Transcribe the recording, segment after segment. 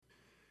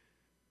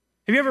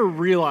Have you ever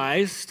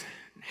realized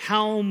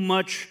how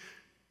much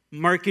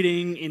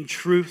marketing and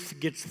truth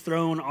gets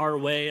thrown our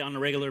way on a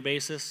regular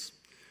basis?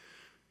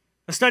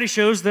 A study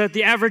shows that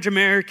the average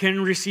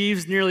American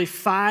receives nearly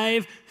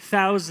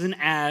 5,000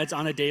 ads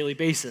on a daily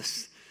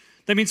basis.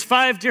 That means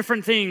 5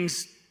 different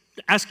things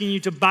asking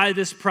you to buy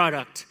this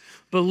product,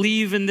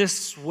 believe in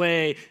this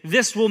way,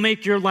 this will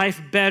make your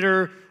life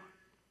better,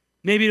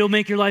 maybe it'll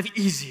make your life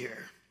easier.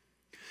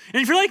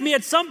 And if you're like me,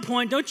 at some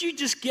point, don't you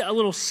just get a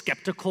little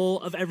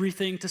skeptical of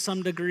everything to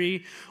some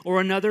degree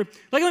or another?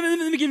 Like, let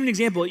me give you an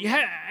example. You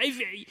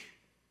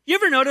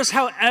ever notice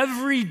how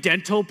every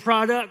dental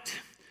product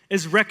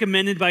is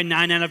recommended by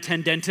 9 out of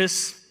 10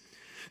 dentists?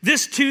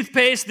 This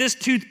toothpaste, this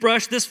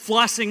toothbrush, this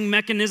flossing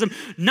mechanism,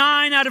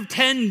 9 out of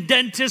 10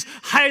 dentists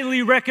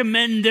highly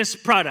recommend this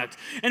product.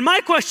 And my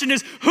question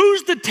is,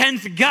 who's the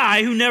 10th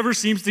guy who never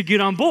seems to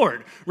get on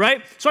board,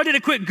 right? So I did a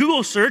quick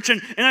Google search,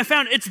 and I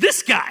found it's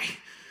this guy,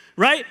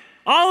 right?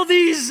 All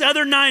these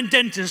other 9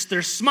 dentists,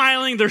 they're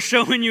smiling, they're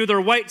showing you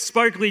their white,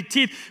 sparkly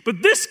teeth,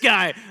 but this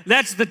guy,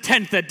 that's the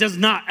 10th that does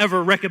not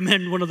ever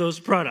recommend one of those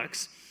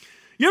products.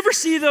 You ever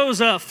see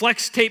those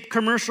flex tape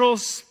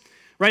commercials?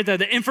 Right, the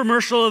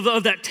infomercial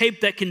of that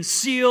tape that can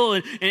seal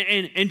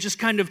and just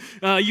kind of,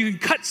 you can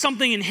cut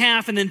something in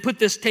half and then put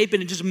this tape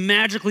and it just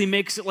magically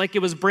makes it like it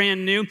was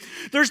brand new.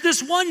 There's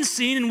this one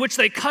scene in which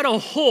they cut a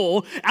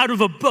hole out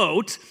of a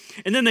boat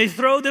and then they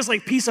throw this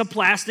like piece of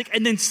plastic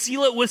and then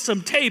seal it with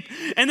some tape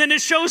and then it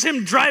shows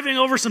him driving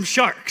over some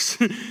sharks.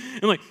 I'm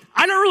like,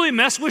 I don't really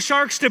mess with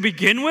sharks to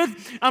begin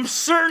with. I'm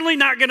certainly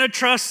not gonna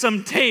trust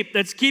some tape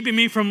that's keeping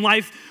me from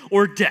life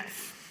or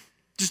death.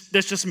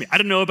 That's just me. I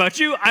don't know about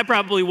you. I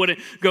probably wouldn't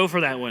go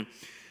for that one.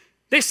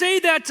 They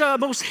say that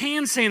most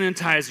hand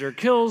sanitizer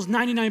kills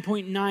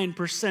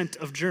 99.9%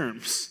 of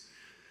germs.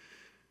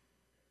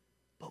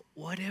 But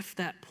what if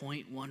that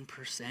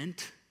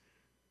 0.1%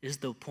 is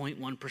the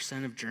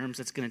 0.1% of germs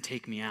that's going to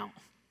take me out?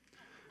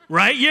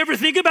 Right? You ever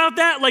think about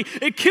that?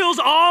 Like, it kills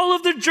all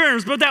of the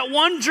germs, but that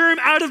one germ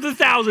out of the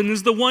 1,000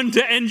 is the one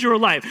to end your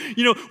life.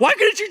 You know, why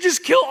couldn't you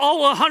just kill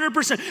all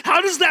 100%?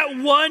 How does that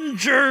one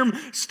germ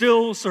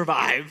still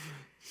survive?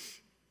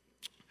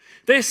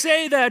 They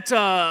say that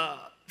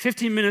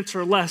 15 minutes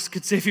or less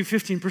could save you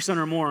 15%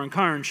 or more on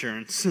car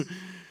insurance.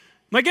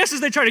 My guess is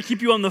they try to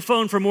keep you on the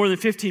phone for more than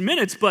 15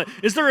 minutes, but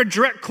is there a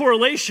direct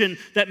correlation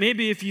that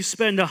maybe if you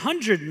spend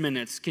 100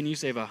 minutes, can you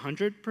save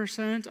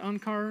 100% on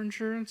car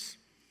insurance?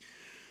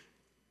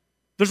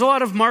 There's a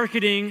lot of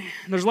marketing,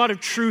 there's a lot of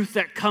truth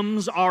that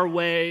comes our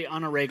way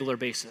on a regular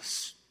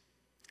basis.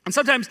 And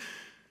sometimes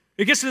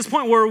it gets to this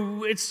point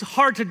where it's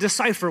hard to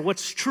decipher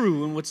what's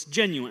true and what's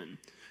genuine.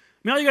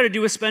 I mean, all you got to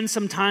do is spend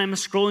some time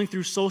scrolling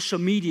through social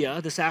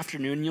media this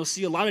afternoon, and you'll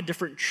see a lot of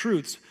different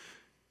truths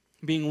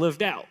being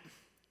lived out.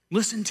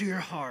 Listen to your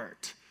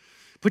heart.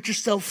 Put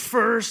yourself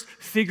first,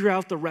 figure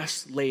out the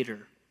rest later.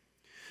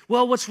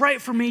 Well, what's right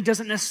for me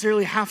doesn't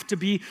necessarily have to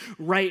be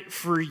right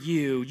for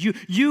you.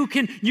 You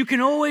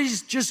can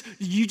always just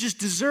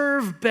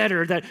deserve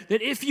better. That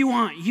if you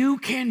want, you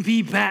can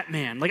be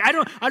Batman. Like I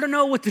don't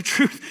know what the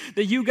truth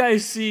that you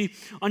guys see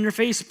on your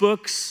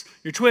Facebooks,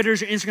 your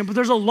Twitters, your Instagram, but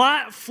there's a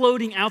lot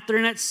floating out there,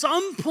 and at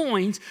some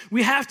point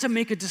we have to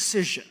make a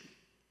decision.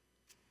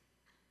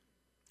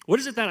 What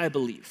is it that I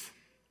believe?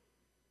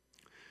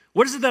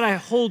 What is it that I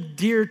hold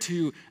dear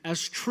to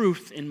as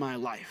truth in my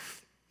life?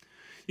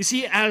 You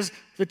see, as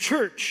the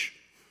church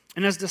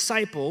and as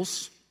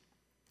disciples,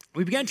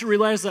 we began to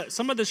realize that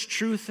some of this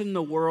truth in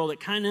the world,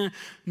 it kind of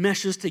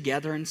meshes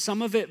together, and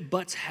some of it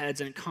butts heads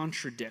and it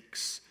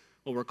contradicts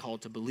what we're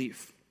called to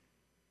believe.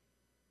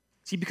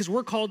 See, because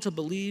we're called to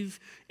believe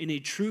in a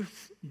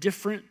truth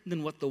different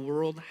than what the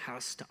world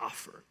has to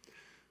offer.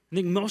 I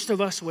think most of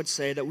us would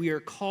say that we are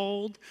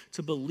called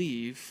to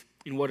believe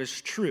in what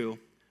is true,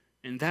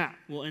 and that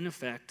will, in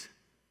effect,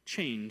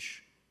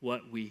 change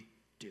what we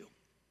do.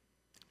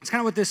 It's kind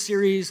of what this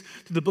series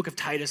through the book of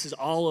Titus is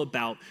all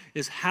about,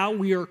 is how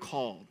we are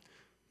called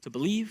to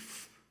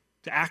believe,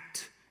 to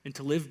act, and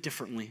to live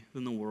differently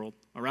than the world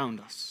around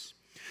us.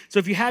 So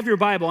if you have your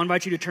Bible, I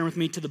invite you to turn with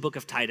me to the book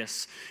of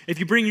Titus. If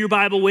you bring your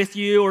Bible with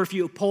you, or if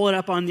you pull it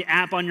up on the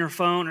app on your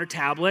phone or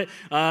tablet,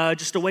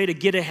 just a way to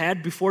get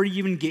ahead before you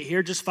even get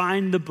here, just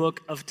find the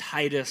book of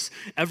Titus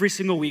every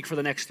single week for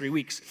the next 3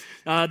 weeks.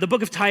 The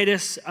book of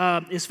Titus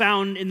is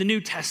found in the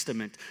New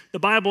Testament. The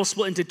Bible is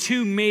split into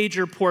 2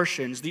 major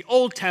portions. The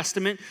Old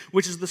Testament,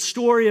 which is the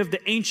story of the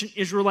ancient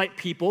Israelite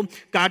people,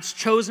 God's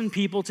chosen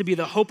people to be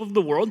the hope of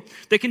the world.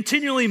 They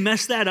continually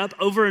mess that up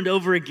over and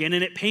over again,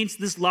 and it paints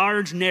this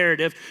large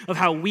narrative of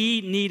how we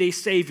need a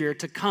Savior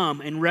to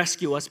come and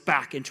rescue us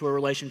back into a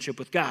relationship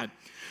with God.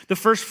 The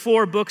first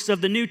 4 books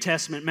of the New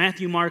Testament,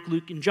 Matthew, Mark,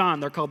 Luke, and John,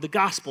 they're called the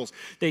Gospels.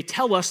 They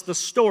tell us the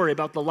story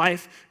about the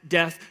life,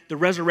 death, the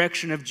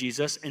resurrection of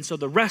Jesus. And so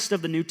the rest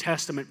of the New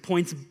Testament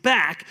points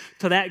back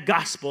to that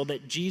gospel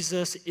that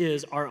Jesus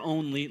is our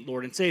only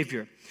Lord and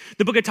Savior.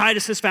 The book of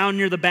Titus is found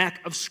near the back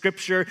of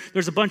Scripture.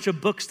 There's a bunch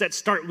of books that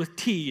start with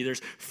T.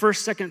 There's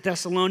 1st, 2nd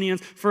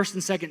Thessalonians, 1st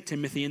and 2nd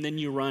Timothy, and then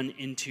you run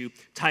into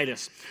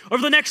Titus.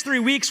 Over the next 3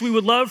 weeks, we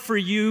would love for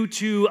you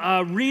to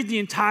read the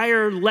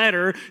entire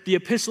letter, the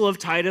Epistle of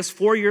Titus,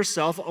 for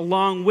yourself,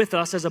 along with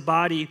us as a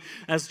body,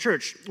 as a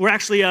church. We're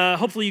actually,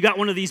 hopefully you got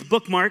one of these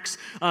bookmarks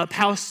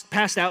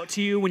passed out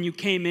to you when you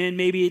came in.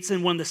 Maybe it's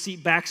in one of the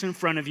seat backs in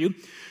front of you.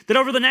 That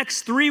over the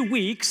next 3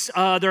 weeks,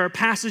 there are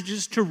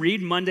passages to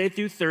read Monday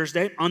through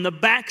Thursday. On the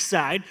back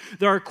side,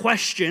 there are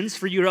questions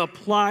for you to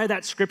apply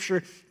that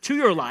scripture to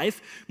your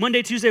life.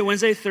 Monday, Tuesday,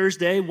 Wednesday,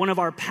 Thursday, one of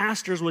our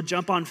pastors will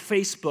jump on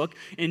Facebook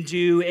and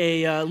do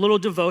a little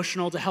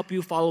devotional to help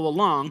you follow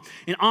along.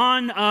 And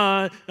on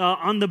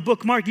the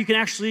bookmark, you can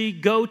actually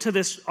go to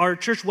our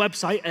church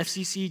website,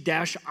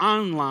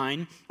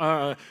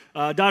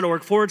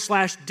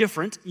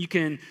 fcc-online.org/different. You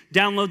can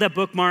download that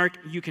bookmark.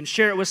 You can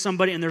share it with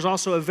somebody. And there's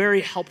also a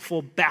very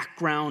helpful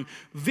background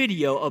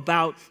video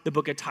about the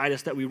book of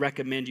Titus that we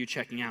recommend you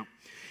checking out.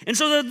 And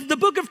so the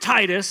book of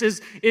Titus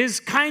is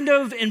kind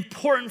of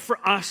important for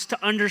us to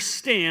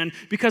understand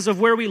because of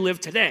where we live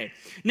today.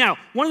 Now,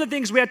 one of the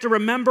things we have to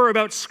remember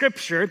about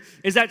Scripture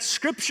is that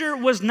Scripture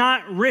was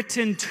not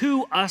written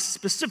to us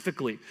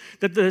specifically.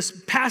 That the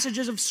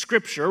passages of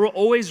Scripture were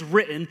always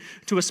written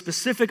to a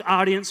specific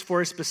audience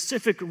for a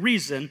specific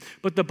reason,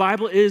 but the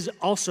Bible is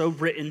also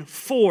written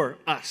for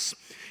us.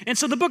 And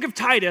so the book of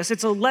Titus,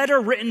 it's a letter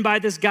written by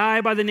this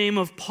guy by the name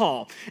of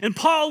Paul. And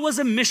Paul was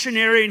a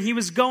missionary, and he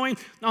was going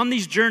on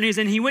these journeys,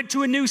 and he went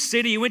to a new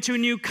city, he went to a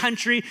new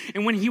country,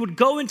 and when he would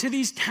go into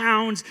these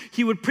towns,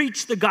 he would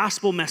preach the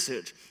gospel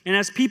message. And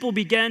as people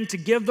began to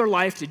give their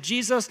life to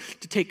Jesus,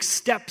 to take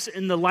steps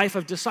in the life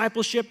of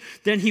discipleship,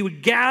 then he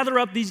would gather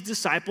up these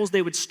disciples,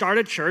 they would start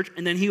a church,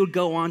 and then he would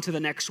go on to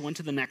the next one,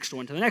 to the next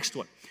one, to the next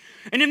one.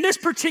 And in this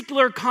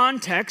particular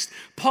context,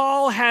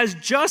 Paul has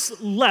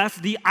just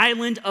left the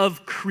island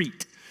of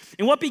Crete.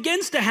 And what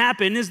begins to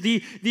happen is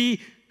the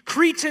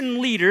Cretan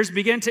leaders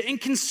begin to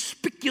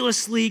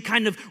inconspicuously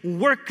kind of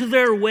work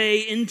their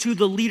way into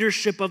the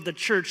leadership of the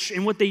church.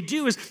 And what they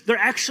do is they're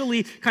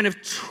actually kind of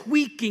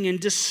tweaking and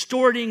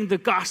distorting the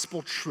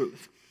gospel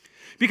truth.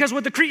 Because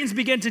what the Cretans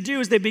begin to do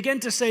is they begin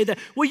to say that,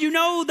 well, you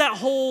know that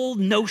whole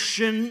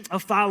notion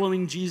of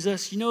following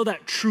Jesus, you know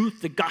that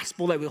truth, the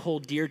gospel that we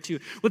hold dear to.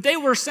 What they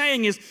were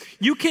saying is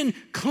you can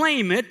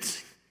claim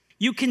it,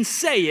 you can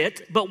say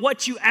it, but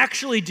what you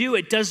actually do,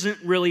 it doesn't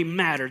really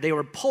matter. They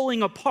were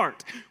pulling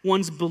apart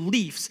one's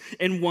beliefs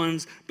and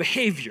one's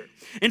behavior.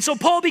 And so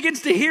Paul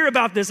begins to hear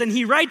about this, and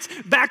he writes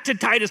back to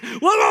Titus,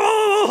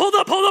 whoa, hold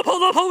up,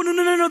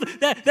 no,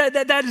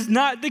 that is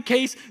not the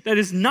case, that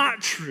is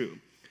not true.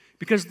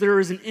 Because there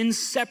is an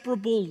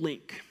inseparable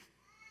link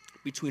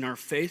between our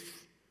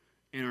faith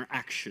and our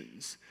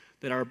actions,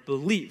 that our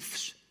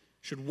beliefs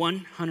should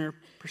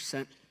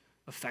 100%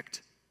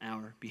 affect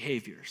our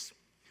behaviors.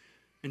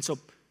 And so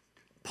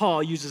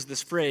Paul uses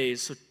this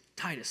phrase, so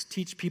Titus,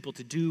 teach people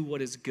to do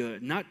what is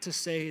good, not to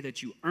say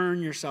that you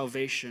earn your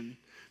salvation,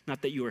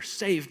 not that you are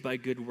saved by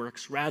good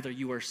works, rather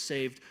you are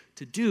saved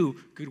to do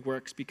good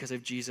works because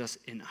of Jesus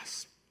in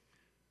us.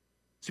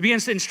 So he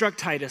begins to instruct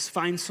Titus,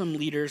 find some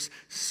leaders,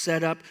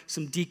 set up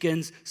some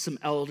deacons, some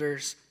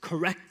elders,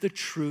 correct the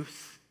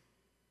truth,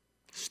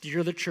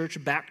 steer the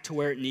church back to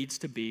where it needs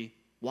to be.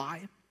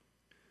 Why?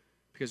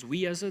 Because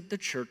we as the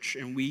church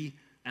and we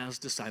as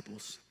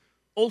disciples,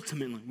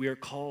 ultimately we are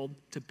called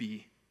to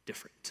be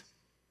different.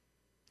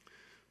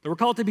 But we're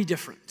called to be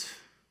different.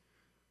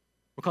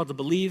 We're called to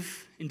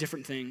believe in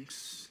different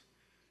things,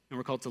 and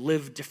we're called to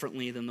live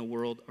differently than the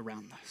world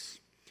around us.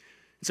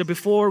 And so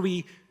before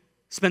we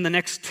spend the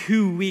next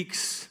 2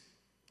 weeks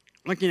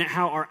looking at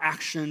how our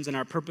actions and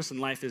our purpose in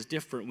life is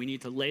different, we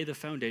need to lay the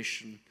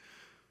foundation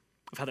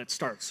of how that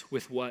starts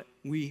with what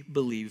we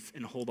believe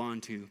and hold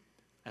on to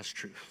as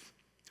truth.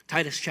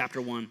 Titus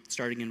chapter 1,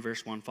 starting in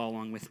verse 1, follow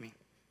along with me.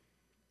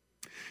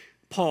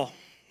 Paul,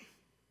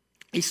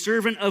 a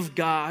servant of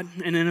God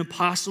and an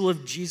apostle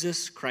of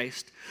Jesus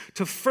Christ,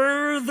 to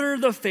further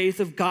the faith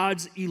of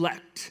God's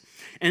elect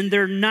and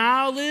their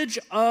knowledge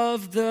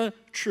of the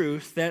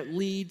truth that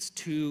leads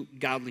to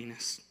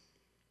godliness,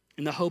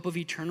 in the hope of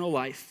eternal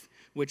life,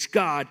 which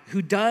God,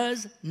 who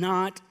does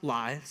not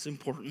lie, it's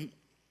important,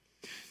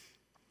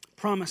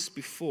 promised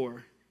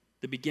before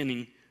the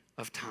beginning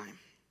of time.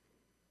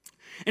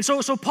 And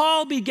so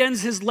Paul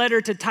begins his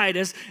letter to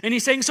Titus, and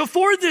he's saying, so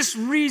for this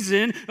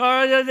reason,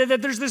 that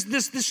there's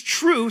this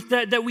truth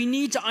that we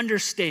need to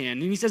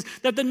understand. And he says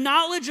that the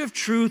knowledge of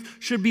truth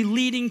should be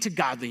leading to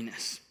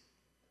godliness.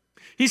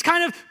 He's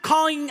kind of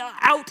calling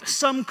out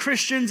some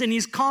Christians, and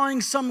he's calling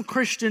some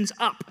Christians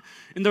up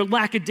in their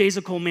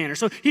lackadaisical manner.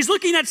 So he's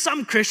looking at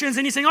some Christians,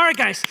 and he's saying, all right,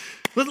 guys,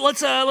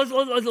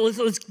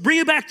 let's bring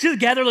it back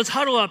together. Let's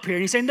huddle up here.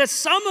 And he's saying that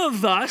some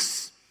of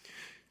us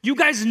you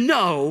guys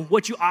know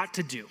what you ought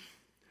to do.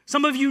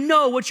 Some of you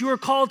know what you are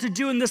called to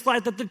do in this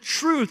life, that the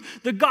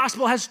truth, the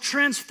gospel has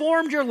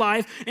transformed your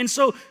life. And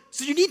so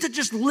you need to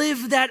just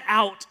live that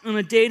out on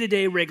a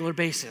day-to-day regular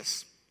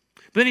basis.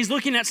 But then he's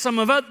looking at some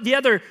of the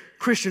other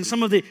Christians,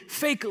 some of the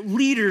fake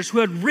leaders who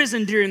had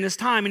risen during this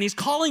time, and he's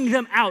calling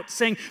them out,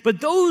 saying,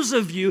 but those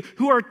of you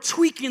who are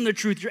tweaking the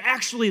truth, you're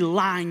actually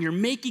lying. You're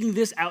making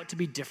this out to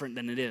be different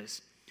than it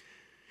is.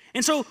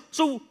 And so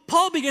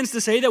Paul begins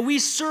to say that we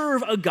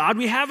serve a God,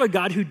 we have a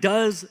God who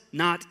does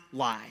not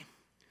lie.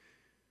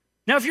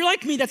 Now, if you're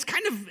like me, that's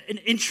kind of an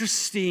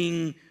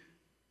interesting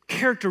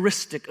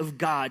characteristic of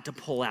God to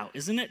pull out,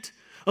 isn't it?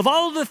 Of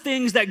all of the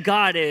things that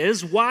God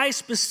is, why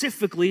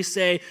specifically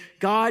say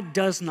God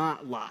does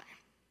not lie?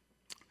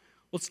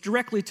 Well, it's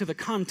directly to the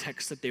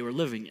context that they were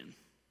living in.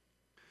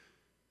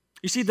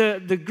 You see,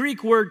 the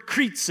Greek word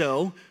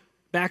kritzo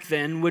back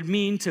then would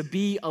mean to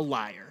be a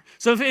liar.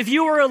 So if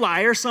you were a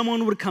liar,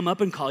 someone would come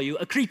up and call you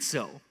a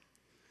kritzo.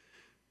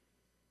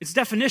 Its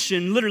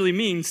definition literally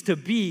means to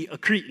be a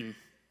Cretan.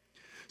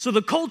 So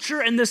the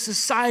culture and the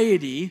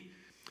society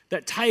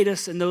that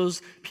Titus and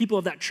those people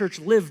of that church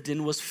lived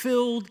in was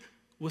filled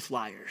with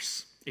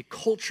liars. A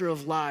culture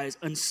of lies,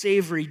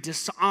 unsavory,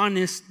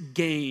 dishonest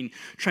gain,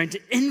 trying to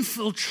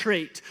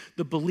infiltrate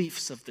the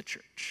beliefs of the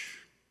church.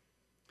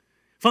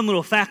 Fun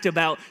little fact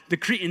about the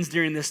Cretans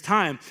during this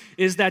time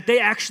is that they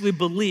actually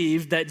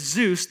believed that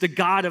Zeus, the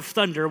god of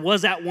thunder,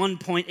 was at one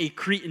point a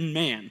Cretan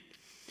man.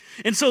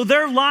 And so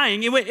they're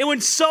lying. It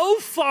went so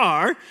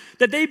far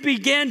that they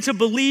began to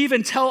believe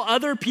and tell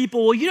other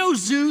people, well, you know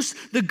Zeus,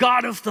 the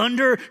god of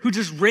thunder, who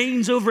just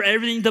reigns over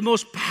everything, the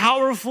most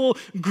powerful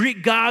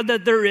Greek god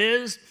that there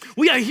is?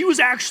 Well, yeah, he was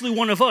actually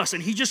one of us,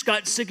 and he just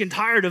got sick and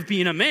tired of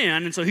being a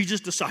man, and so he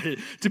just decided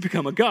to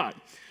become a god.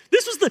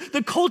 This was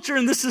the culture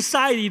and the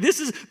society. This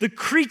is the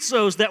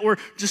kritzos that were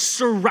just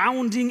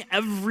surrounding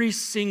every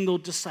single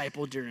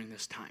disciple during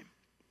this time.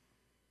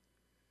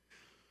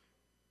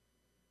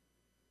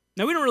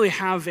 Now, we don't really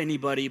have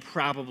anybody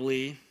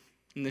probably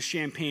in the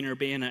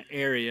Champaign-Urbana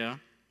area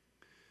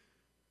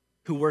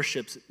who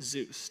worships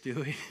Zeus,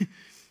 do we?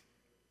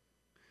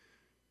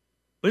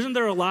 But isn't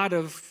there a lot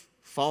of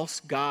false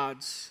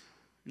gods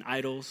and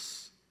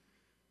idols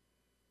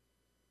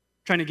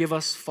trying to give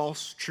us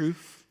false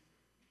truth,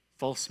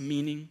 false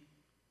meaning,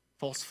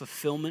 false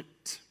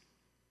fulfillment?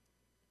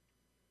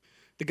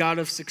 The God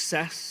of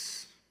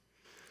success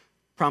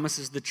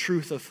promises the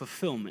truth of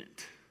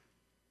fulfillment.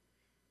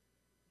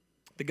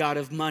 The God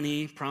of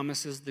money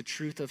promises the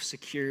truth of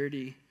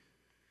security.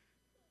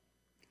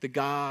 The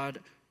God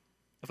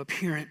of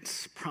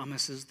appearance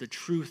promises the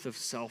truth of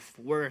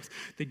self-worth.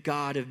 The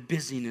God of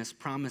busyness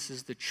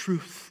promises the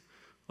truth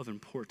of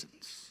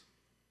importance.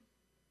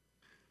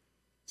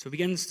 So it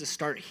begins to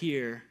start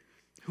here.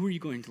 Who are you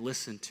going to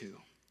listen to?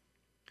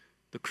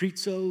 The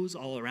kritzos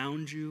all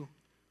around you,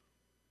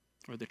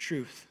 or the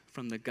truth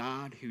from the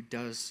God who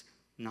does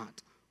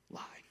not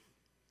lie?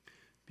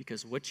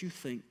 Because what you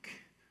think,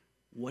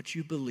 what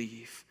you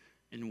believe,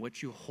 and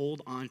what you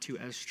hold on to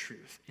as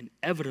truth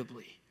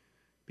inevitably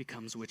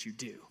becomes what you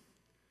do.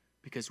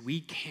 Because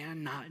we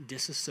cannot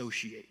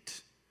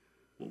disassociate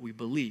what we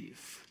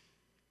believe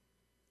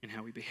and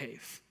how we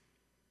behave.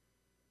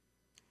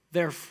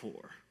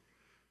 Therefore,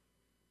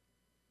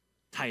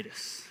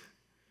 Titus,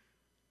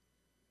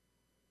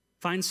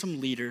 find some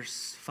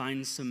leaders,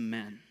 find some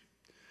men.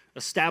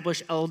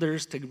 Establish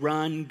elders to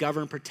run,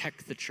 govern,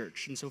 protect the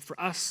church. And so for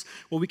us,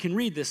 what we can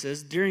read this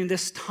is, during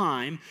this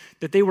time,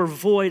 that they were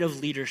void of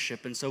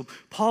leadership. And so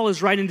Paul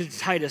is writing to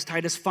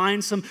Titus,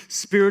 find some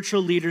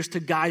spiritual leaders to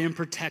guide and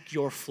protect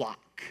your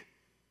flock.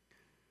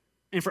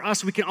 And for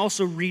us, we can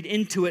also read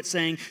into it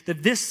saying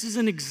that this is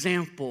an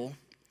example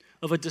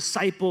of a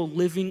disciple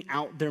living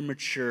out their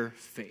mature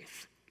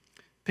faith.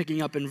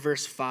 Picking up in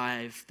verse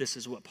 5, this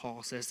is what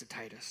Paul says to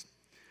Titus.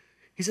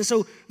 He says,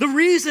 so the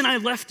reason I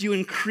left you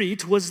in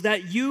Crete was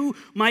that you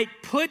might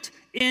put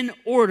in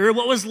order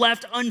what was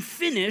left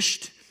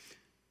unfinished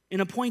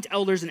and appoint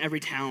elders in every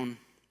town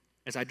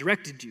as I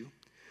directed you.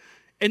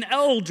 An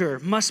elder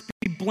must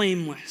be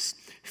blameless,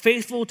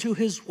 faithful to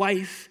his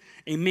wife,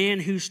 a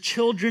man whose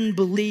children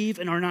believe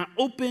and are not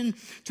open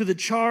to the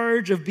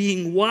charge of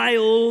being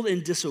wild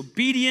and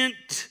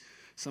disobedient.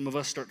 Some of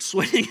us start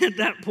sweating at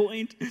that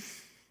point.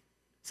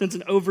 Since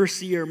an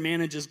overseer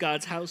manages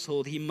God's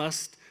household, he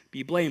must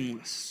be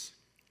blameless,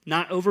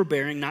 not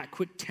overbearing, not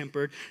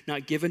quick-tempered,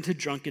 not given to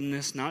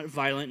drunkenness, not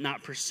violent,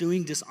 not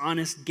pursuing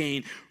dishonest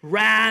gain.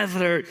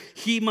 Rather,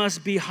 he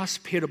must be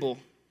hospitable,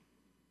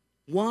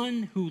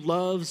 one who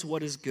loves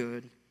what is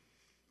good,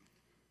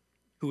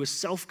 who is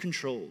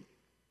self-controlled,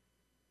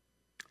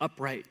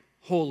 upright,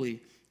 holy,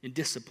 and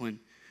disciplined.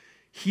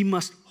 He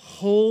must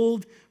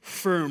hold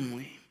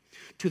firmly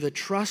to the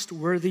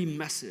trustworthy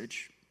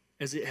message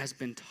as it has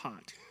been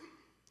taught,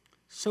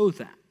 so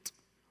that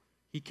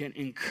he can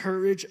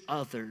encourage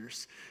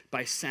others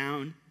by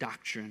sound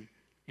doctrine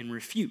and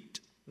refute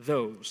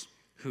those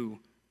who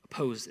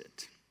oppose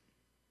it.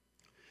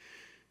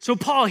 So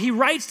Paul, he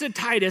writes to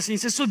Titus and he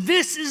says, so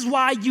this is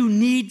why you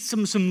need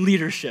some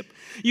leadership.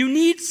 You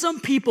need some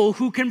people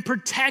who can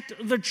protect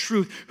the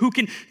truth, who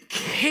can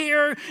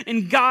care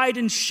and guide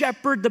and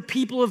shepherd the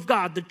people of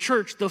God, the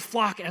church, the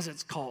flock as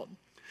it's called.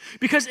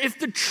 Because if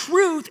the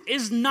truth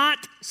is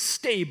not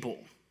stable,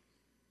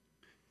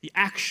 the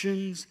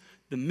actions,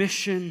 the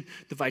mission,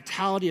 the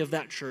vitality of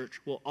that church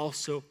will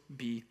also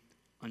be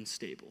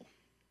unstable.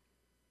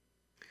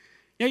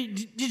 Now,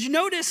 did you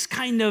notice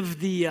kind of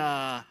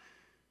the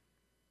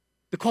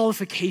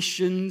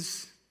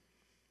qualifications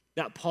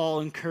that Paul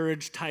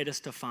encouraged Titus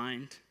to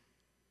find?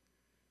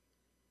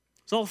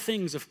 It's all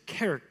things of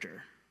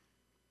character.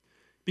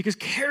 Because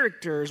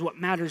character is what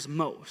matters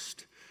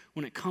most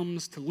when it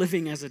comes to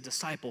living as a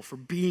disciple, for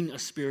being a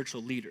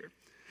spiritual leader.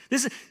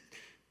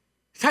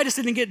 Titus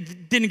didn't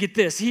get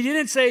this. He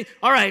didn't say,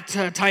 all right,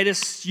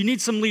 Titus, you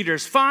need some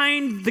leaders.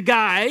 Find the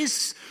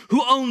guys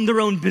who own their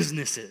own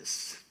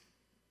businesses.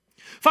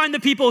 Find the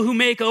people who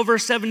make over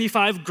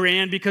 75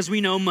 grand because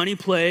we know money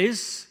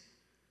plays.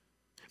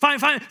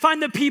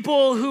 Find the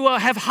people who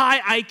have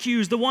high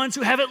IQs, the ones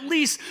who have at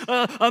least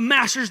a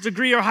master's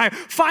degree or higher.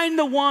 Find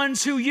the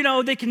ones who,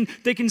 they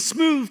can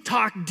smooth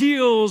talk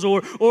deals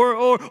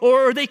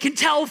or they can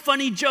tell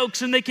funny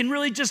jokes and they can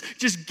really just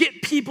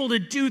get people to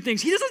do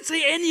things. He doesn't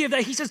say any of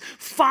that. He says,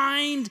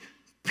 find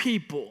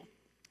people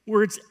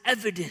where it's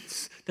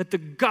evidence that the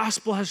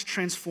gospel has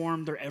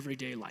transformed their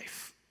everyday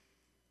life.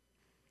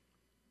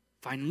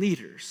 Find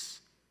leaders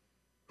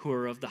who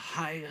are of the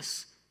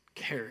highest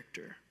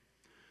character,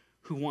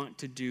 who want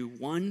to do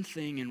one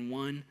thing and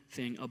one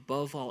thing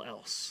above all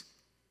else.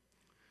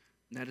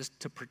 And that is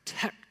to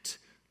protect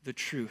the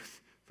truth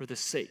for the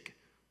sake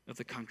of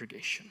the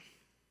congregation.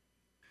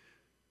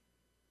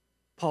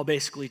 Paul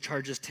basically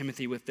charges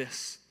Timothy with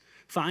this.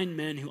 Find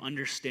men who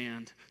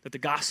understand that the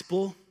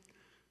gospel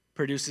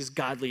produces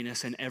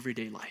godliness in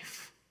everyday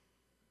life.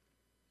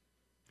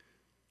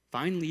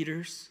 Find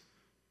leaders,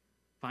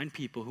 find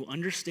people who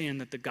understand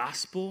that the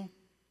gospel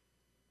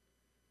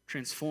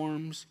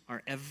transforms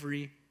our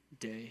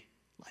everyday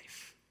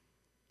life.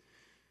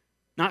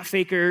 Not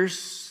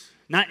fakers,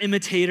 not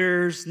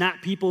imitators,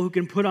 not people who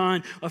can put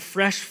on a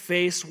fresh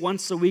face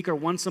once a week or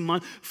once a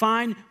month.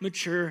 Find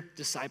mature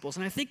disciples.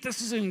 And I think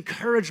this is an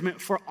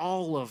encouragement for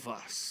all of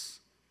us.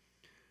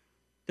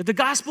 That the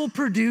gospel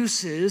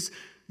produces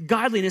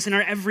godliness in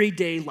our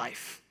everyday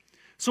life.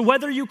 So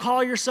whether you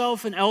call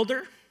yourself an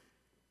elder,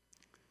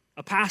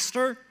 a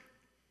pastor,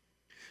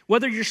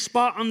 whether your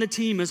spot on the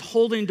team is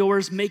holding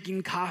doors,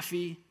 making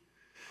coffee,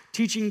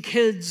 teaching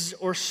kids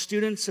or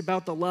students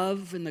about the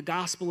love and the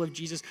gospel of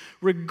Jesus,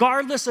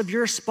 regardless of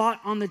your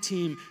spot on the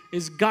team,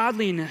 is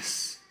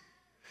godliness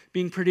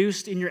being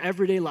produced in your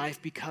everyday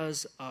life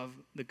because of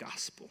the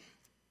gospel.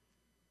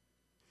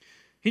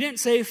 He didn't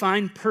say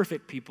find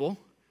perfect people.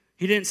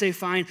 He didn't say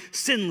find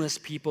sinless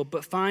people,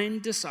 but find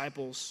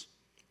disciples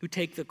who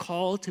take the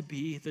call to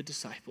be the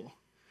disciple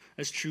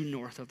as true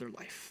north of their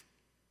life.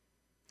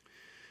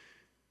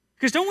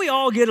 Because don't we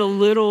all get a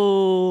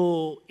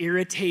little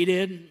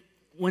irritated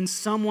when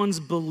someone's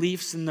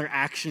beliefs and their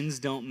actions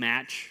don't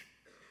match?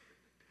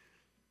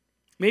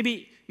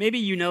 Maybe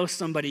you know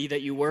somebody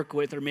that you work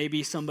with, or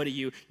maybe somebody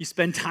you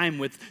spend time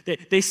with.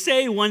 They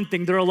say one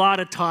thing, they're a lot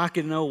of talk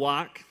and no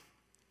walk.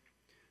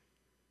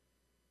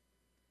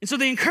 And so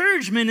the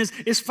encouragement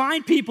is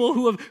find people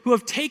who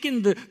have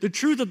taken the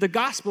truth of the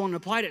gospel and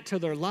applied it to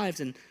their lives,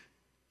 and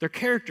their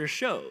character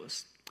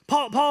shows.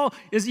 Paul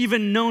is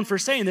even known for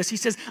saying this. He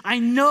says, I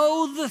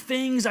know the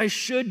things I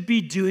should be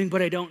doing,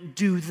 but I don't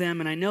do them.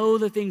 And I know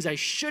the things I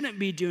shouldn't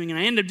be doing, and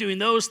I end up doing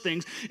those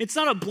things. It's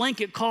not a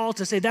blanket call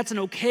to say that's an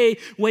okay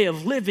way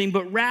of living,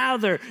 but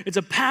rather it's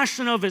a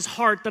passion of his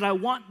heart that I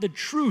want the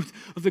truth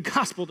of the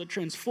gospel to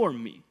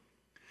transform me.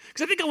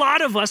 Because I think a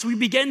lot of us, we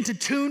begin to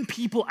tune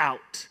people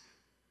out.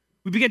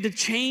 We begin to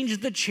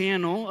change the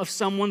channel of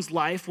someone's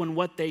life when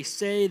what they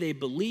say they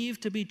believe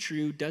to be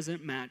true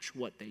doesn't match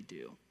what they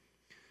do.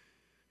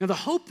 Now, the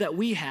hope that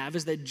we have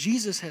is that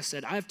Jesus has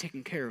said, I've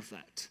taken care of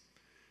that.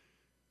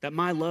 That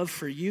my love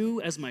for you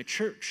as my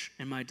church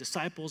and my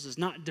disciples is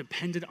not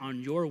dependent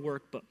on your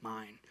work but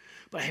mine.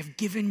 But I have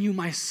given you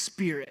my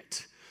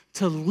spirit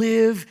to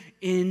live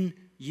in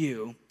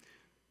you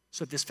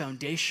so that this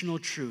foundational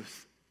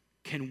truth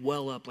can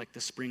well up like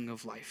the spring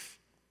of life.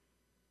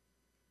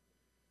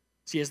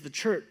 See, as the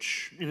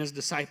church and as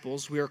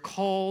disciples, we are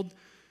called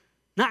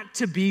not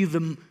to be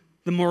the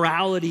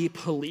morality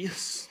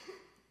police,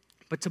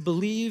 but to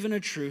believe in a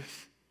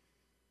truth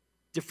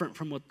different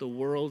from what the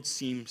world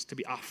seems to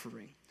be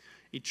offering.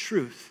 A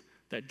truth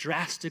that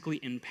drastically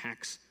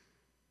impacts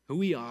who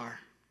we are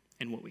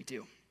and what we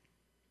do.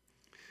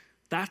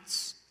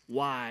 That's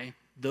why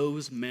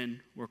those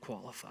men were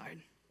qualified.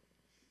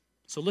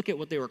 So look at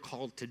what they were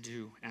called to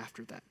do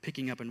after that,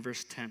 picking up in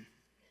verse 10.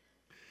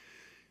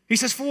 He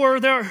says,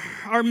 for there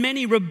are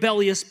many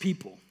rebellious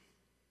people,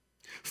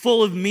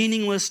 full of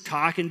meaningless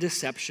talk and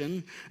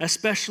deception,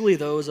 especially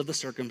those of the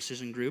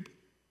circumcision group.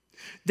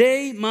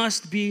 They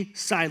must be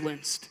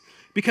silenced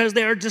because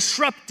they are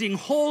disrupting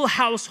whole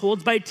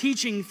households by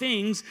teaching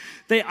things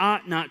they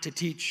ought not to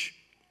teach.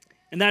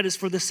 And that is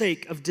for the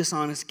sake of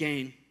dishonest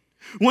gain.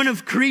 One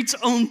of Crete's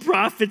own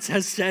prophets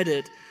has said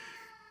it.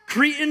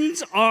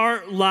 Cretans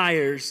are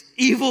liars,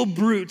 evil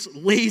brutes,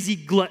 lazy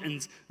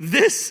gluttons.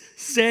 This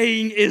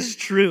saying is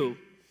true.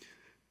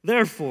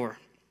 Therefore,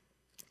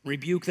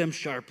 rebuke them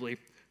sharply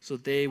so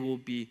they will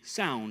be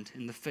sound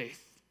in the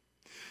faith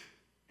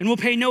and will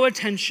pay no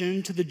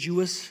attention to the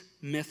Jewish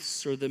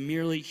myths or the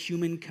merely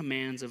human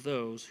commands of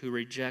those who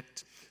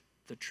reject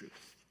the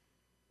truth.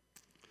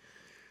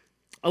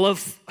 I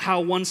love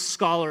how one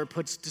scholar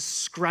puts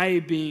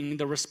describing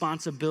the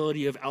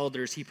responsibility of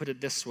elders. He put it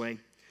this way.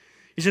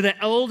 He said that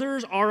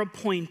elders are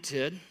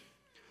appointed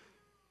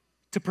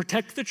to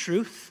protect the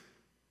truth,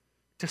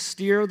 to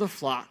steer the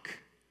flock,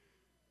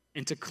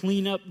 and to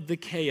clean up the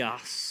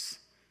chaos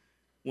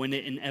when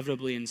it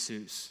inevitably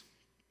ensues.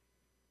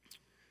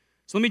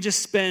 So let me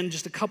just spend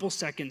just a couple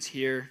seconds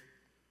here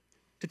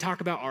to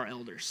talk about our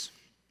elders.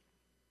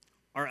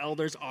 Our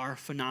elders are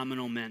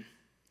phenomenal men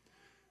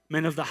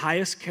of the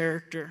highest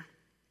character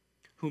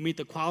who meet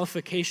the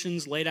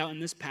qualifications laid out in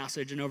this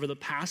passage, and over the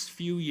past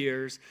few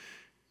years,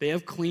 they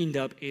have cleaned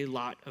up a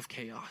lot of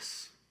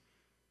chaos.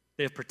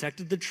 They have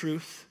protected the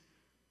truth,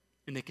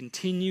 and they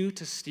continue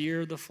to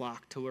steer the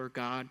flock to where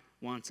God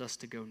wants us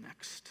to go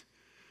next.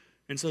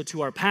 And so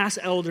to our past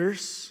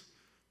elders,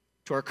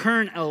 to our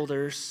current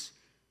elders,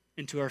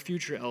 and to our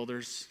future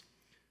elders,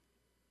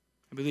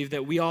 I believe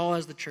that we all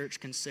as the church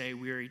can say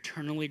we are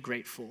eternally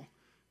grateful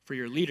for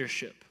your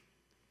leadership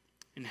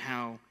and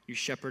how you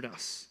shepherd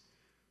us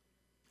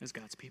as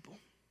God's people.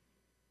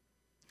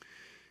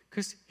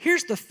 Because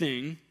here's the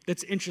thing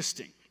that's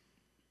interesting.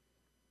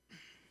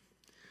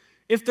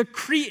 If the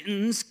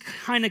Cretans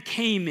kind of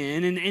came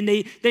in and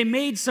they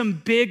made some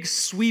big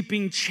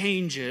sweeping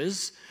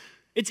changes,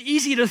 it's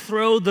easy to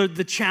throw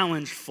the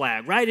challenge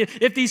flag, right?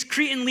 If these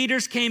Cretan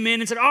leaders came in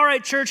and said, all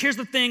right, church, here's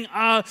the thing.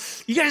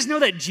 You guys know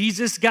that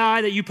Jesus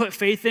guy that you put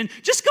faith in?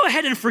 Just go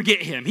ahead and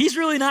forget him. He's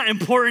really not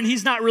important.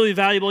 He's not really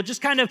valuable.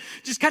 Just kind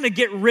of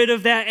get rid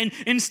of that. And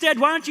instead,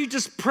 why don't you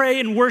just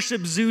pray and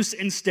worship Zeus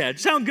instead?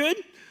 Sound good?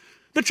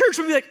 The church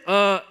would be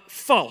like,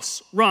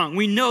 false, wrong.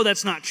 We know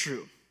that's not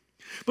true.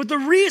 But the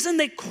reason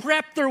they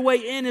crept their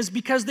way in is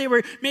because they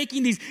were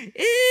making these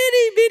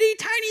itty bitty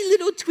tiny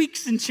little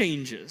tweaks and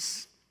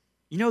changes.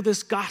 You know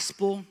this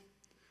gospel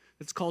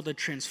that's called to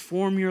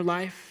transform your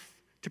life,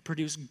 to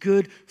produce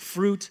good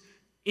fruit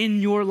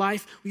in your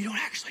life? We don't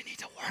actually need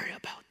to worry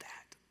about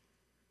that.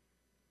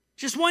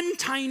 Just one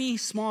tiny,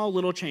 small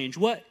little change.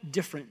 What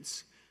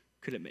difference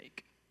could it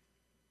make?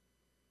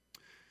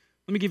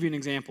 Let me give you an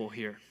example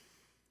here.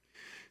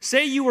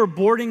 Say you were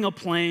boarding a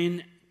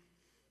plane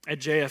at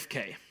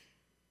JFK,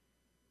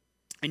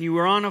 and you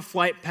were on a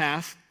flight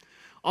path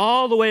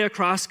all the way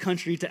across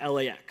country to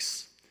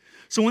LAX.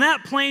 So when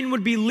that plane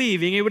would be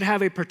leaving, it would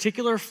have a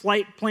particular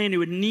flight plan. It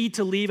would need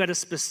to leave at a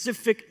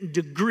specific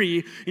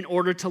degree in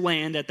order to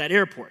land at that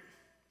airport.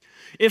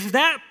 If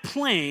that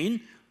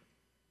plane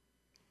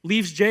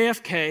leaves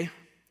JFK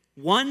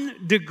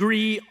 1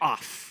 degree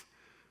off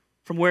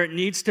from where it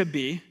needs to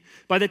be,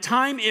 by the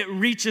time it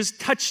reaches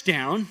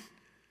touchdown,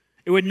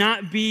 it would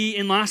not be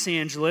in Los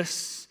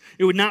Angeles.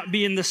 It would not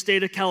be in the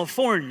state of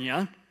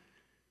California.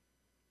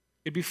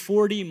 It'd be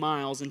 40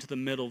 miles into the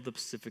middle of the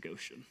Pacific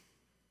Ocean.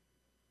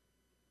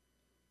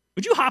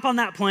 Would you hop on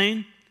that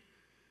plane?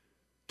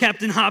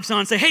 Captain hops on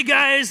and say, hey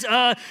guys,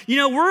 we're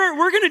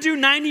going to do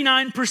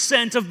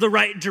 99% of the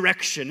right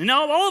direction. And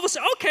all of us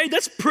say, okay,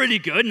 that's pretty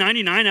good.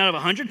 99 out of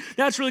 100.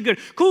 That's really good.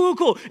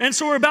 Cool. And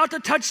so we're about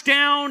to touch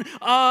down.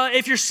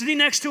 If you're sitting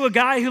next to a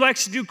guy who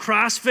likes to do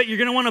CrossFit, you're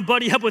going to want to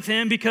buddy up with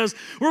him because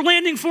we're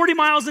landing 40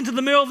 miles into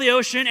the middle of the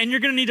ocean and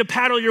you're going to need to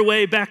paddle your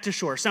way back to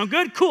shore. Sound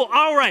good? Cool.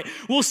 All right.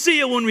 We'll see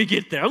you when we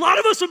get there. A lot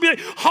of us would be like,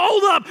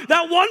 hold up.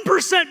 That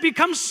 1%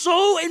 becomes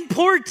so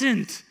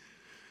important.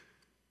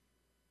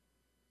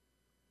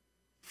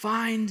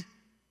 Find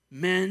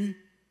men,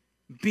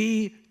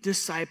 be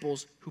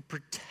disciples who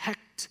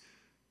protect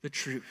the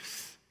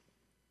truth.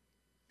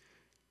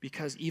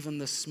 Because even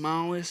the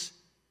smallest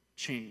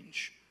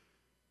change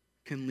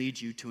can lead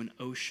you to an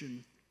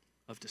ocean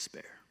of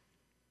despair.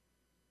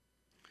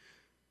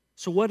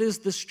 So what is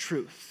this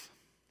truth?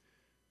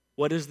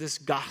 What is this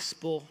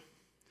gospel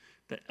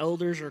that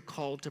elders are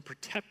called to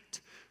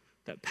protect,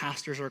 that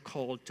pastors are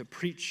called to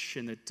preach,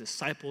 and that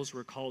disciples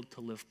were called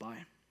to live by?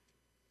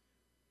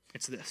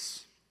 It's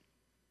this.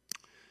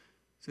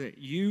 So that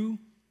you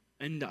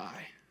and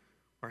I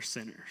are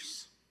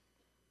sinners.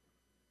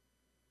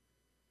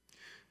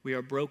 We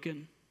are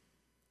broken.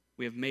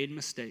 We have made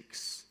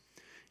mistakes.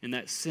 And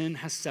that sin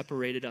has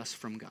separated us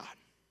from God.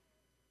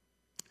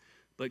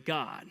 But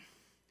God,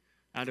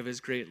 out of his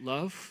great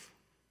love,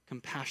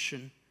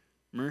 compassion,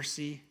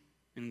 mercy,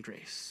 and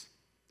grace,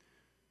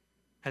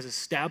 has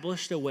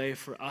established a way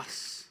for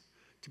us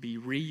to be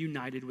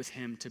reunited with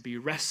him, to be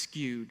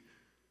rescued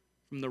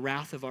from the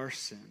wrath of our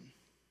sin,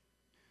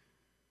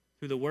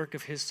 through the work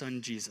of his son,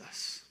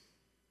 Jesus,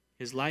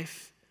 his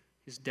life,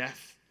 his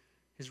death,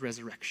 his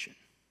resurrection.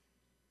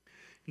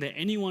 that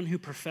anyone who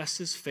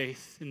professes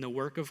faith in the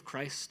work of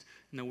Christ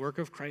and the work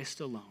of Christ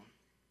alone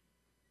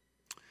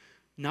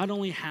not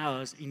only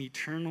has an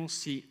eternal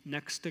seat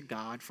next to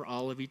God for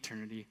all of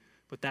eternity,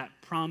 but that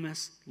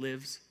promise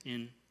lives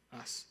in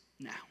us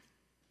now.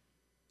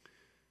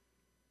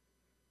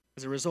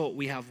 As a result,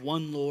 we have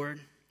one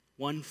Lord,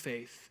 one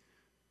faith,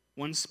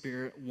 one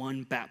Spirit,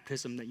 one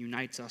baptism that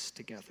unites us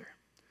together.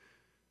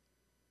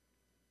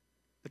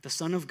 That the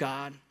Son of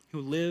God,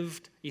 who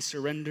lived a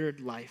surrendered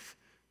life,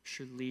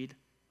 should lead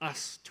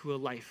us to a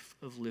life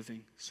of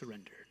living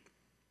surrendered.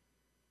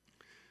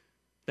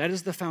 That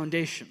is the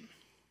foundation.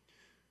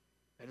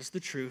 That is the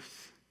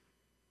truth.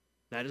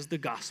 That is the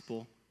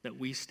gospel that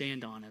we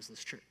stand on as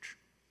this church.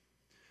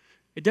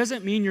 It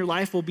doesn't mean your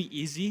life will be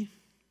easy.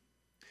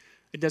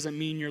 It doesn't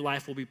mean your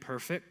life will be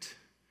perfect.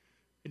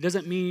 It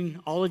doesn't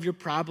mean all of your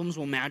problems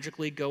will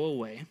magically go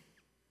away.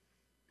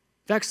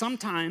 In fact,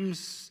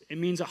 sometimes it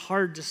means that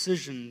hard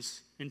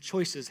decisions and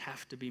choices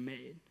have to be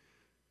made.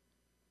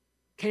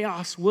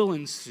 Chaos will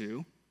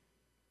ensue.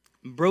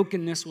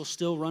 Brokenness will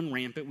still run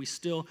rampant. We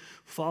still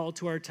fall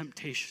to our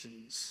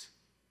temptations.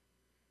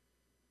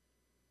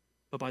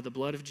 But by the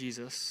blood of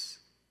Jesus,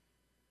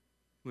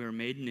 we are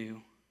made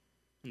new,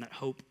 and that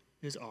hope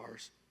is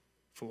ours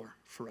for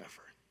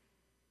forever.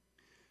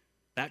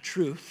 That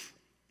truth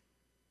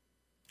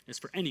is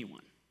for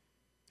anyone.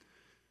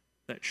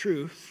 That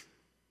truth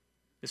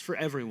is for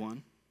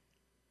everyone.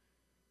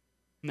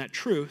 And that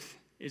truth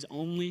is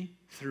only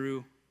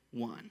through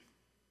one.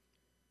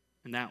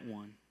 And that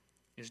one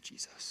is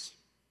Jesus.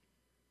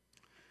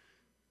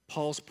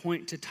 Paul's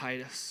point to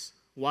Titus,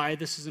 why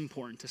this is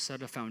important to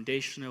set a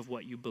foundation of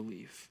what you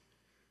believe,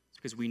 is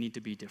because we need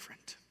to be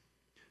different.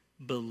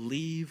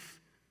 Believe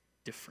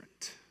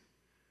different.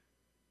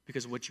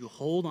 Because what you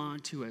hold on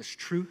to as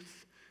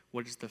truth,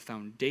 what is the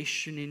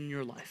foundation in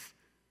your life,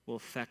 will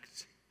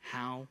affect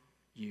how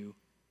you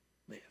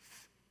live.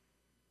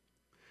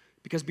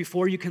 Because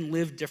before you can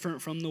live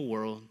different from the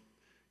world,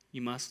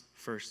 you must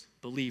first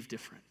believe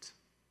different.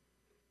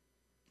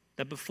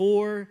 That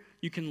before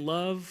you can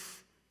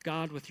love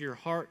God with your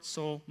heart,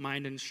 soul,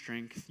 mind, and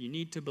strength, you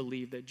need to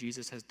believe that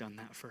Jesus has done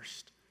that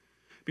first.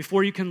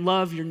 Before you can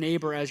love your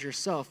neighbor as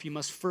yourself, you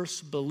must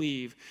first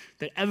believe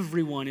that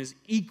everyone is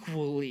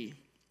equally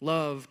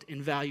loved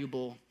and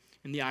valuable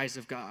in the eyes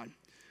of God.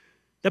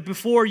 That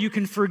before you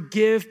can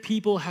forgive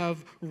people who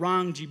have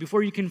wronged you,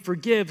 before you can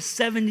forgive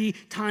 70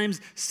 times,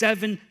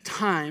 7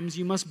 times,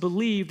 you must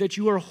believe that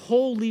you are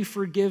wholly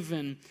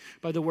forgiven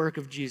by the work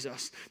of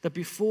Jesus. That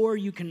before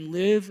you can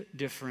live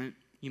different,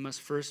 you must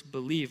first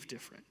believe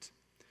different.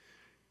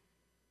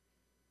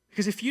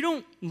 Because if you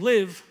don't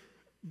live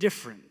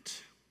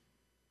different,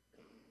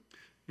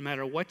 no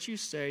matter what you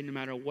say, no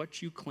matter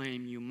what you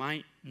claim, you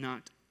might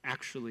not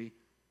actually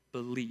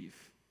believe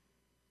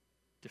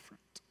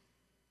different.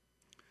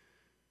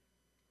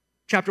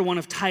 Chapter 1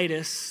 of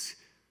Titus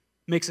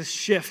makes a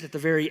shift at the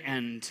very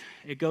end.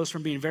 It goes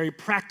from being very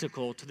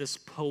practical to this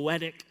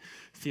poetic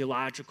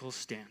theological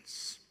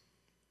stance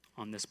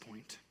on this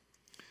point.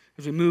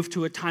 As we move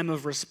to a time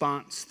of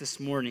response this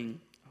morning,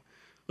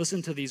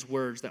 listen to these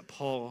words that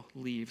Paul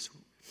leaves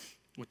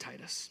with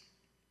Titus.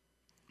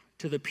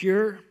 To the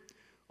pure,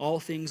 all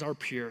things are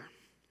pure.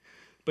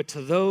 But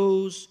to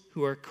those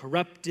who are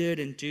corrupted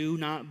and do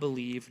not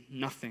believe,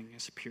 nothing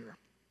is pure.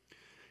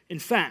 In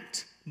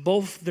fact,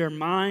 both their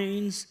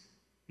minds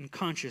and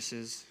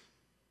consciences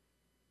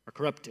are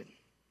corrupted.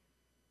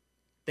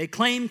 They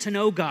claim to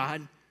know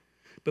God,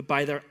 but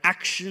by their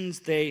actions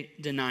they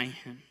deny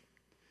him.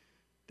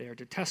 They are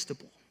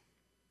detestable,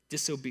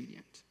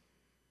 disobedient,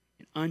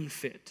 and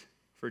unfit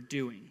for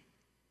doing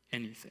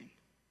anything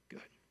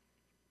good.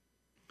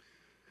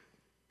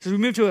 So as we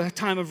move to a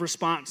time of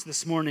response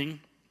this morning,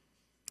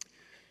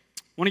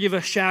 I want to give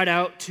a shout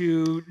out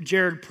to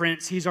Jared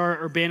Prince. He's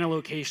our Urbana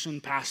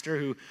location pastor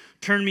who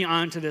turned me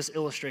on to this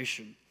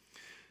illustration.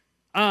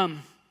 I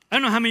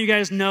don't know how many of you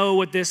guys know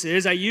what this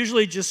is. I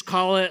usually just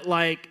call it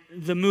like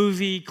the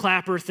movie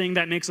clapper thing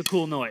that makes a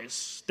cool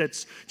noise.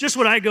 That's just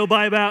what I go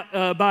by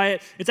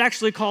it. It's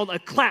actually called a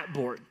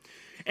clapboard.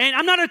 And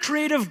I'm not a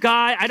creative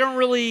guy. I don't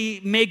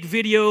really make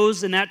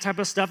videos and that type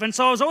of stuff. And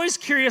so I was always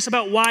curious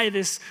about why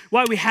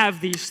we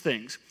have these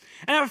things.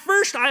 And at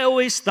first I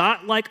always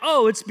thought like,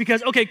 oh, it's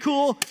because, okay,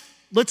 cool,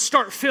 let's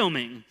start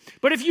filming.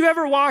 But if you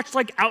ever watch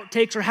like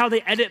outtakes or how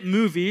they edit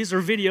movies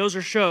or videos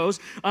or shows,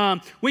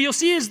 what you'll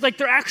see is like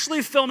they're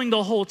actually filming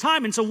the whole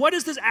time. And so what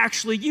is this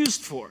actually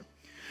used for?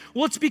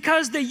 Well, it's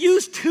because they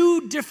use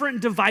 2 different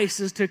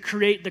devices to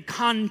create the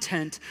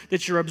content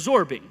that you're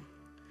absorbing.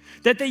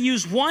 That they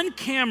use one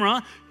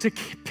camera to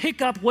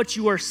pick up what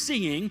you are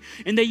seeing,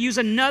 and they use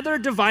another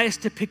device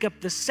to pick up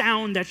the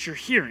sound that you're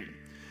hearing.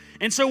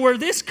 And so where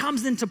this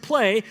comes into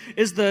play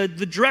is the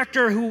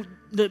director who,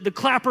 the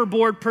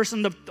clapperboard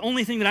person, the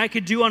only thing that I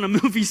could do on a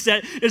movie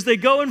set is they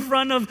go in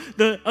front of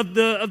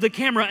the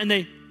camera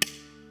and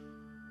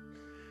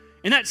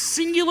that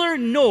singular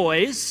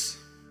noise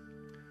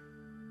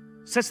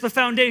sets the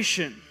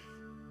foundation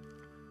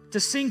to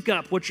sync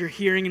up what you're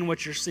hearing and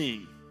what you're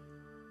seeing.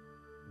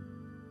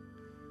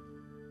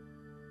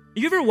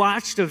 You ever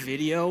watched a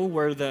video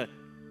where the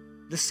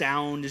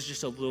sound is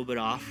just a little bit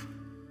off?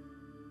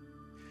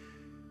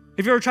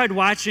 Have you ever tried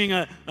watching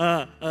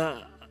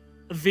a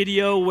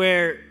video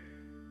where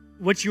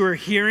what you were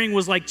hearing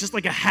was just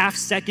like a half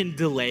second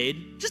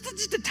delayed?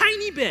 Just a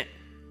tiny bit.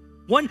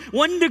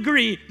 One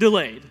degree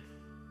delayed.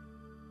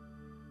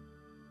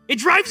 It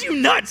drives you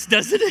nuts,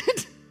 doesn't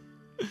it?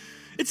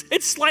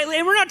 It's slightly,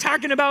 and we're not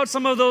talking about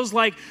some of those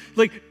like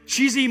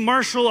cheesy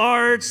martial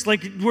arts,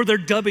 where they're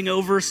dubbing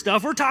over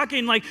stuff. We're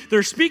talking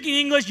they're speaking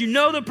English, you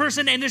know the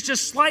person, and it's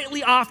just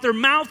slightly off. Their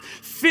mouth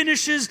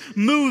finishes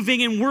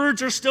moving and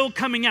words are still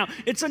coming out.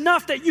 It's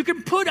enough that you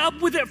can put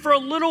up with it for a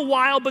little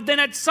while, but then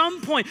at some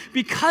point,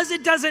 because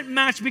it doesn't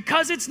match,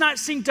 because it's not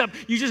synced up,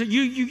 you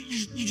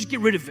just get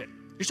rid of it.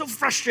 You're so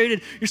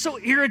frustrated, you're so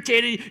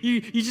irritated,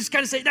 you just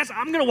gotta say,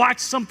 I'm gonna watch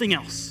something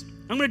else.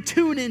 I'm gonna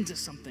tune into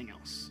something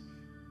else.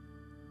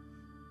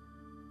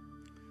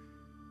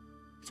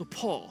 So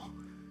Paul,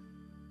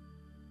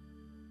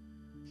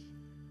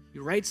 he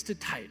writes to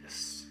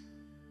Titus,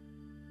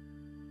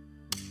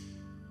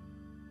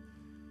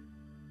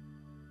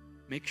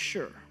 make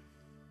sure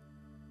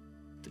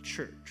the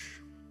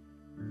church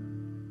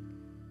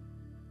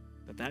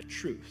that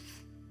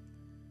truth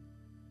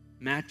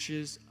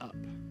matches up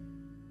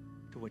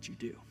to what you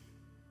do.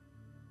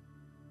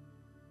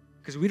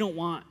 Because we don't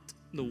want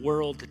the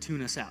world to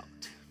tune us out.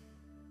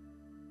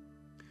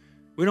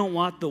 We don't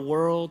want the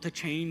world to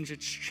change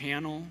its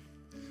channel.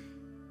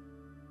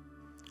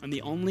 And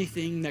the only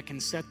thing that can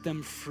set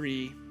them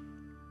free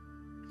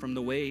from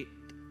the weight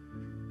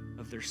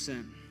of their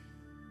sin.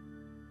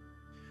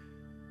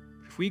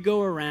 If we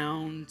go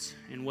around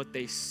and what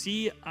they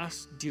see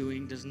us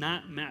doing does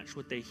not match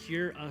what they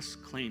hear us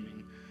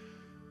claiming,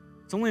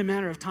 it's only a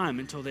matter of time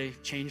until they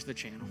change the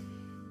channel.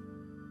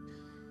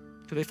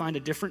 Until they find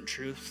a different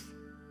truth.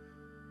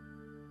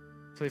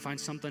 Until they find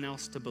something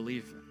else to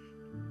believe in.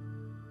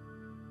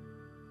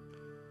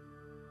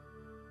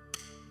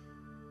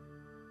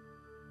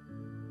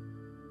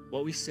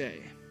 What we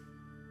say,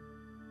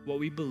 what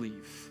we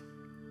believe,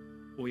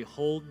 what we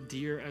hold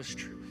dear as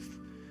truth,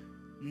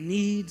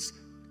 needs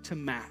to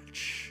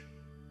match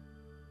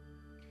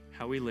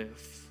how we live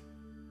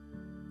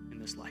in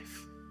this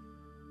life.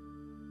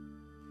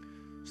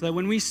 So that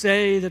when we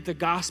say that the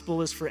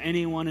gospel is for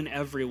anyone and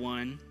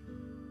everyone,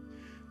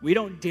 we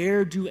don't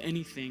dare do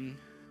anything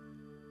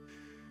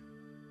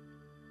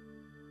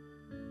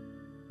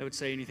that would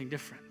say anything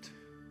different.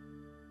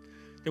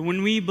 That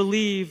when we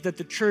believe that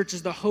the church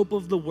is the hope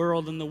of the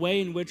world, and the way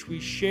in which we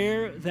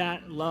share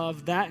that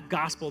love, that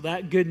gospel,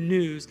 that good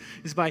news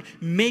is by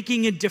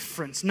making a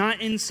difference, not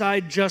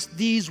inside just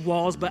these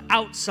walls, but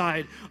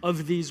outside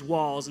of these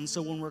walls. And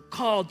so when we're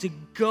called to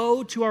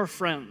go to our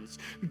friends,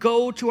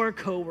 go to our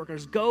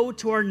coworkers, go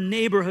to our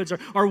neighborhoods,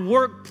 our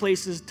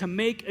workplaces to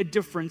make a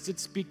difference,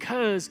 it's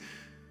because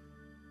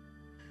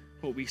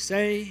what we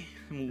say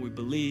and what we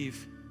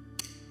believe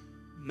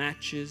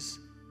matches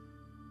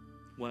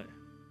what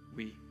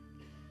we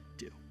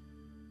do.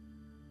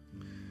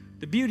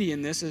 The beauty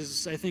in this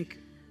is, I think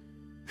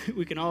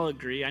we can all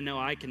agree, I know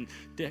I can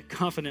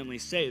confidently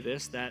say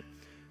this, that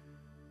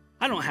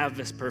I don't have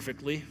this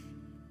perfectly.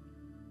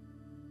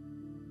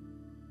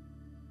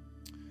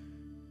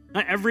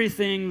 Not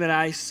everything that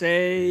I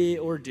say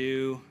or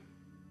do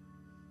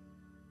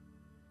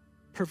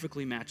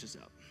perfectly matches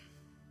up.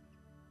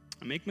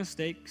 I make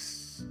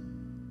mistakes.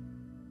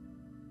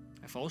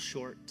 I fall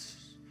short.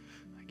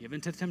 I give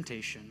into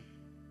temptation.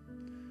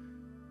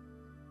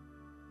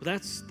 But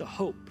that's the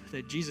hope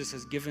that Jesus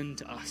has given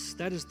to us.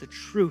 That is the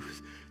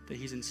truth that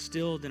he's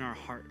instilled in our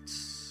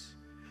hearts.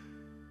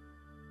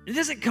 It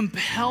doesn't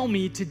compel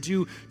me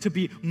to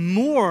be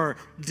more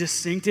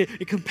distinct.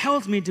 It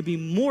compels me to be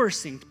more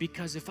synced,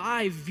 because if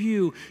I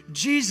view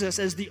Jesus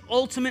as the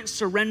ultimate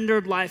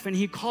surrendered life and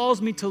he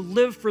calls me to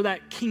live for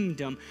that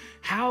kingdom,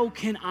 how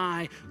can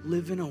I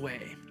live in a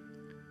way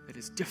that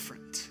is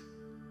different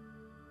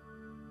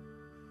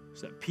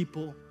so that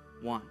people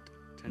want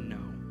to know?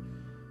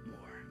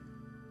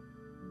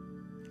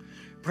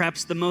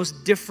 Perhaps the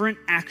most different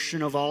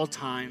action of all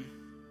time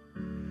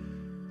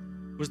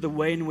was the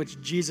way in which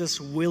Jesus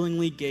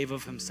willingly gave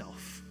of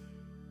himself.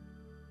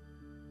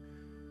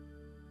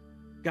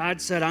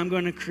 God said, I'm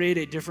going to create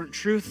a different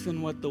truth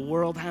than what the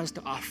world has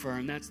to offer,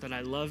 and that's that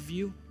I love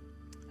you,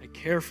 I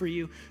care for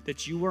you,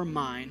 that you are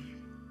mine.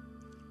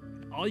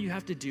 All you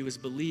have to do is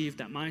believe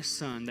that my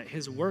son, that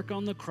his work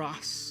on the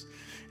cross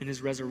and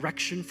his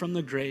resurrection from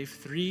the grave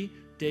 3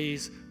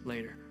 days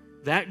later,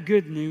 that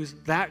good news,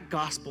 that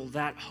gospel,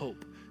 that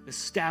hope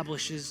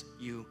establishes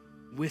you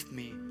with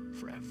me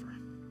forever.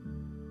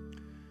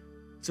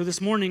 So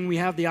this morning we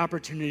have the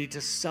opportunity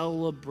to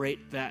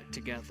celebrate that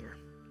together.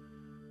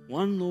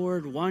 One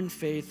Lord, one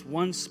faith,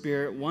 one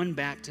Spirit, one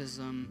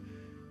baptism,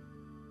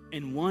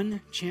 and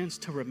one chance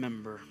to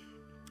remember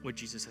what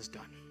Jesus has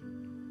done.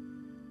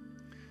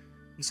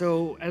 And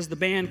so as the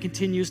band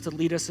continues to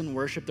lead us in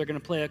worship, they're going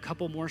to play a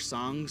couple more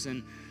songs,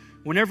 and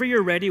Whenever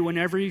you're ready,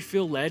 whenever you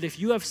feel led, if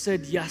you have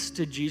said yes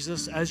to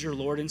Jesus as your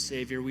Lord and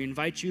Savior, we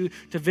invite you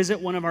to visit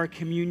one of our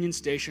communion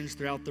stations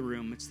throughout the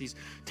room. It's these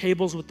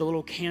tables with the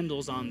little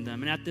candles on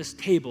them. And at this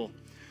table,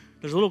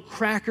 there's a little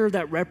cracker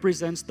that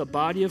represents the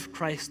body of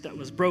Christ that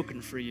was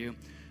broken for you,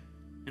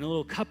 and a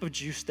little cup of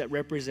juice that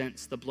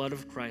represents the blood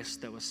of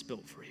Christ that was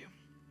spilled for you.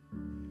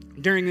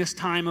 During this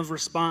time of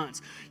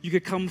response, you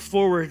could come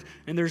forward,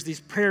 and there's these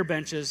prayer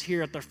benches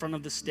here at the front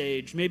of the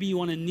stage. Maybe you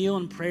want to kneel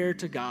in prayer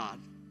to God.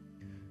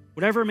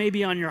 Whatever may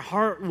be on your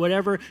heart,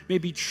 whatever may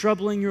be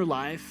troubling your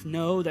life,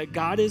 know that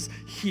God is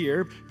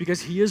here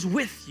because he is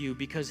with you,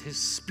 because his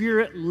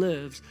Spirit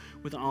lives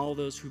with all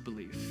those who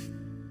believe.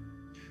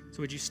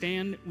 So would you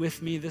stand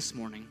with me this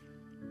morning?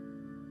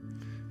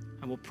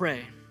 I will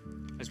pray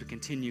as we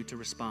continue to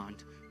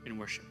respond in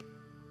worship.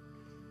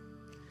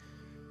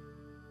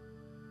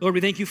 Lord,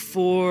 we thank you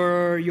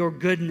for your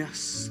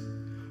goodness,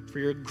 for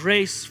your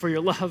grace, for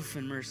your love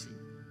and mercy.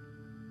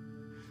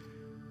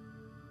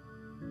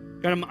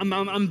 God,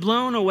 I'm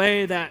blown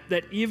away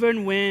that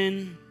even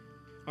when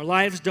our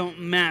lives don't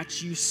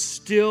match, you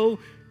still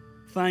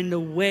find a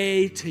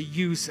way to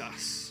use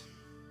us.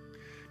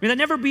 May that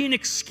never be an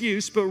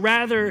excuse, but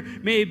rather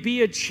may it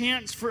be a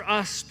chance for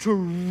us to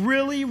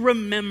really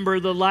remember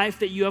the life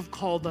that you have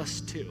called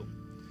us to.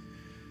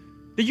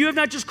 That you have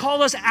not just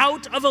called us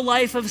out of a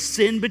life of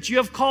sin, but you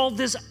have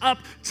called us up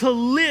to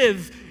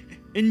live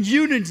in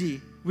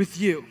unity with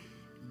you.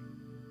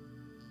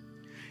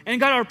 And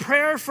God, our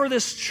prayer for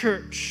this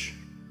church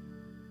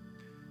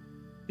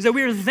is that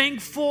we are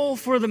thankful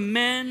for the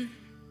men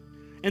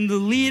and the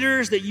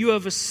leaders that you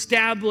have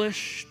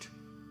established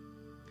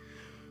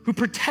who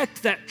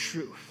protect that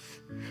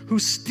truth, who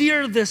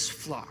steer this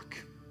flock,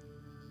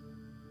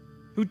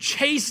 who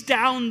chase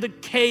down the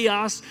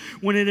chaos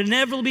when it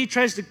inevitably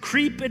tries to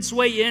creep its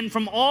way in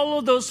from all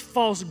of those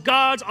false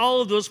gods,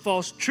 all of those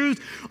false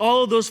truths,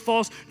 all of those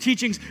false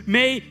teachings.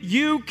 May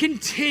you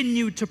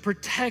continue to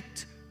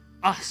protect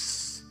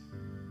us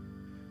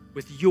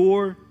with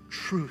your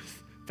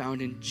truth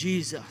found in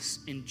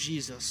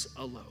Jesus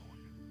alone.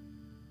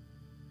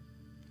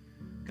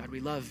 God,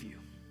 we love you,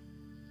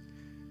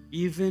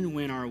 even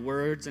when our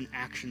words and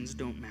actions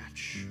don't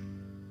match.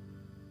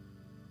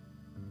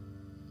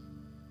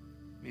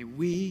 May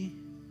we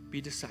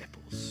be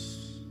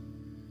disciples.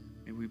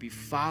 May we be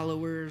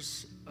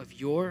followers of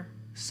your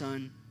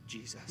Son,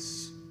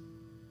 Jesus,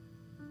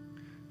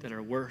 that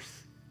are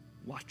worth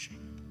watching.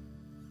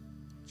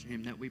 It's in your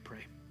name that we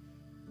pray.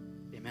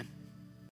 Amen.